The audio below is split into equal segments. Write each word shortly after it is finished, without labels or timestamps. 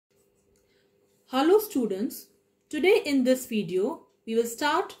Hello students, today in this video we will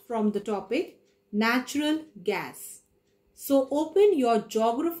start from the topic natural gas. So open your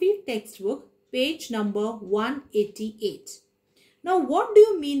geography textbook page number 188. Now what do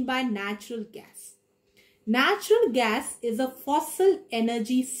you mean by natural gas? Natural gas is a fossil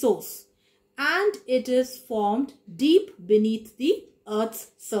energy source and it is formed deep beneath the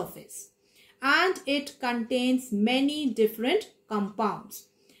Earth's surface and it contains many different compounds.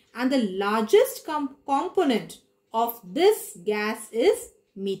 And the largest component of this gas is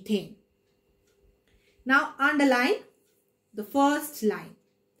methane. Now underline the first line.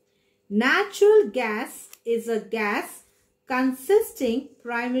 Natural gas is a gas consisting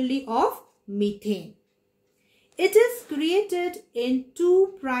primarily of methane. It is created in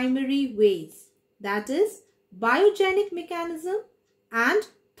two primary ways, that is biogenic mechanism and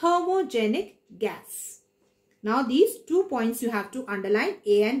thermogenic gas. Now these 2 points you have to underline,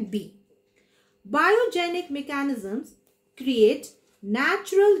 A and B. Biogenic mechanisms create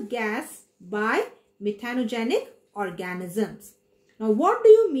natural gas by methanogenic organisms. Now what do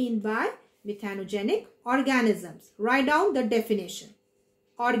you mean by methanogenic organisms? Write down the definition.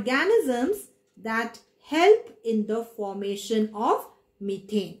 Organisms that help in the formation of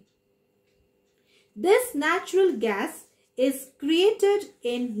methane. This natural gas is created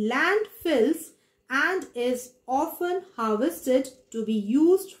in landfills and is often harvested to be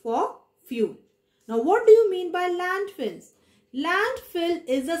used for fuel. Now what do you mean by landfills? Landfill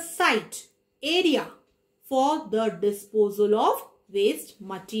is a site, area for the disposal of waste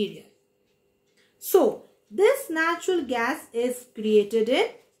material. So this natural gas is created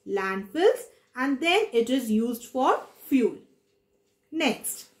in landfills and then it is used for fuel.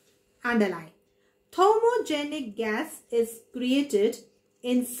 Next, underline. Thermogenic gas is created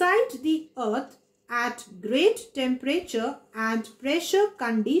inside the earth at great temperature and pressure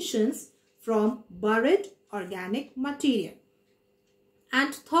conditions from buried organic material.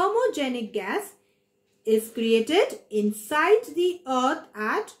 And thermogenic gas is created inside the earth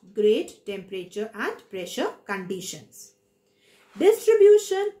at great temperature and pressure conditions.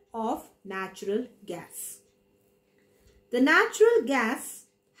 Distribution of natural gas. The natural gas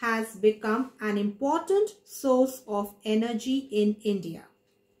has become an important source of energy in India.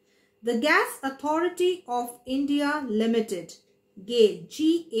 The Gas Authority of India Limited, GAIL,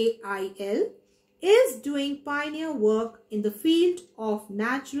 G-A-I-L, is doing pioneer work in the field of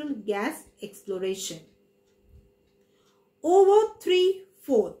natural gas exploration. Over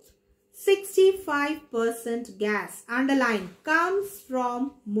 3/4, 65% gas, underline, comes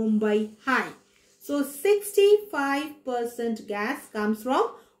from Mumbai High. So 65% gas comes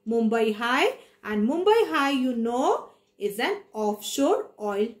from Mumbai High, and Mumbai High, you know, is an offshore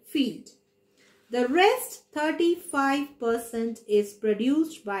oil field. The rest 35% is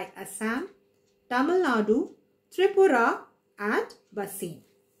produced by Assam, Tamil Nadu, Tripura and Basin.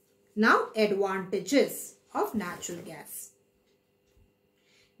 Now advantages of natural gas.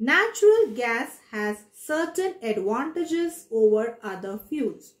 Natural gas has certain advantages over other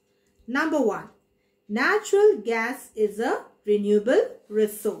fuels. Number 1, natural gas is a renewable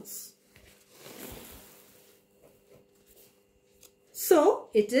resource. So,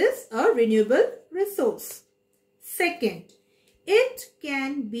 it is a renewable resource. Second, it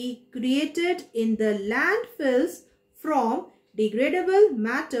can be created in the landfills from degradable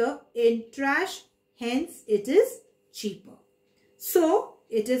matter in trash, hence it is cheaper. So,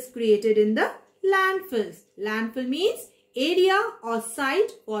 it is created in the landfills. Landfill means area or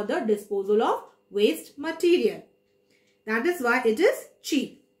site for the disposal of waste material. That is why it is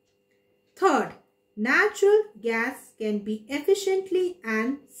cheap. Third, natural gas can be efficiently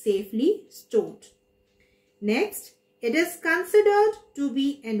and safely stored. Next, it is considered to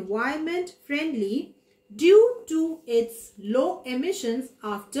be environment friendly due to its low emissions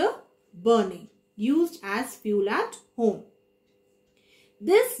after burning, used as fuel at home.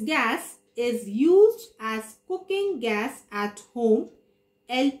 This gas is used as cooking gas at home,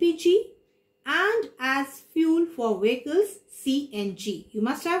 LPG, and as fuel for vehicles, CNG. You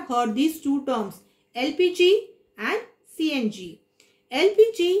must have heard these two terms, LPG and CNG.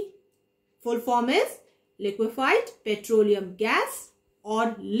 LPG full form is liquefied petroleum gas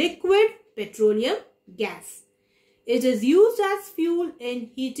or liquid petroleum gas. It is used as fuel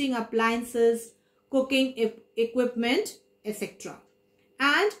in heating appliances, cooking equipment, etc.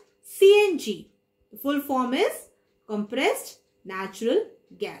 And CNG, the full form is compressed natural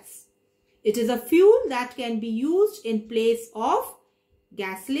gas. It is a fuel that can be used in place of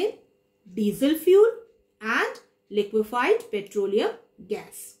gasoline, diesel fuel and liquefied petroleum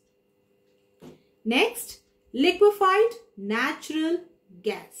gas. Next, liquefied natural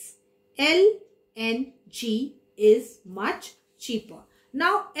gas, LNG is much cheaper.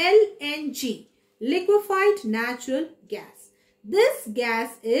 Now LNG, liquefied natural gas. This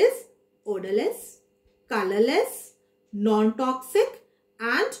gas is odorless, colorless, non-toxic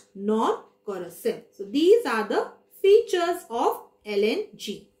and non-corrosive. So these are the features of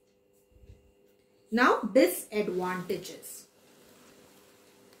LNG. Now disadvantages.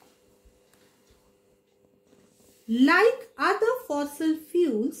 Like other fossil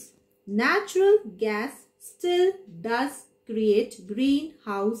fuels, natural gas still does create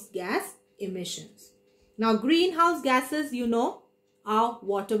greenhouse gas emissions. Now greenhouse gases, you know, are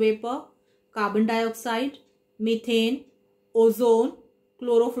water vapor, carbon dioxide, methane, ozone,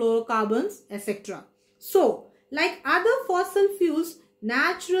 chlorofluorocarbons, etc. So, like other fossil fuels,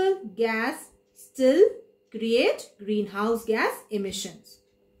 natural gas still create greenhouse gas emissions.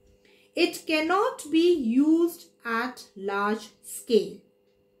 It cannot be used at large scale.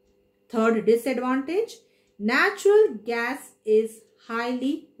 Third disadvantage, natural gas is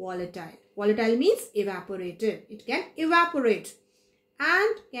highly volatile. Volatile means evaporated. It can evaporate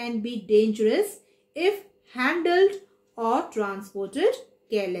and can be dangerous if handled or transported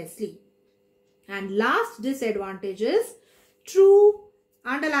carelessly. And last disadvantage is, true,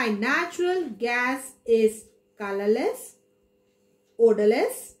 underline, natural gas is colorless,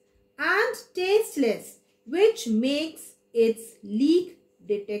 odorless and tasteless, which makes its leak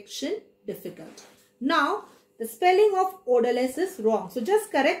detection difficult. Now, the spelling of odorless is wrong. So,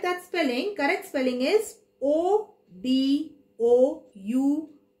 just correct that spelling. Correct spelling is O-D-O-U-R-L-E-S-S.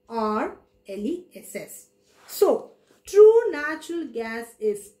 So, true natural gas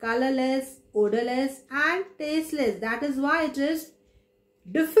is colorless, odorless and tasteless. That is why it is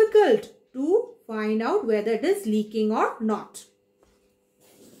difficult to find out whether it is leaking or not.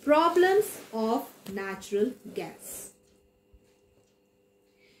 Problems of natural gas.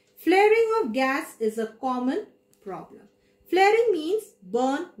 Flaring of gas is a common problem. Flaring means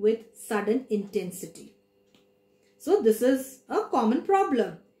burn with sudden intensity. So this is a common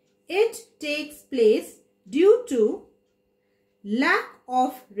problem. It takes place due to lack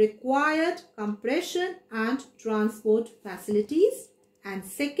of required compression and transport facilities, and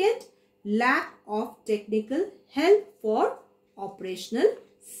second, lack of technical help for operational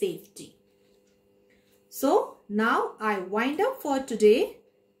safety. So now I wind up for today.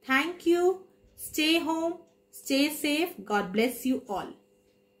 Thank you. Stay home. Stay safe. God bless you all.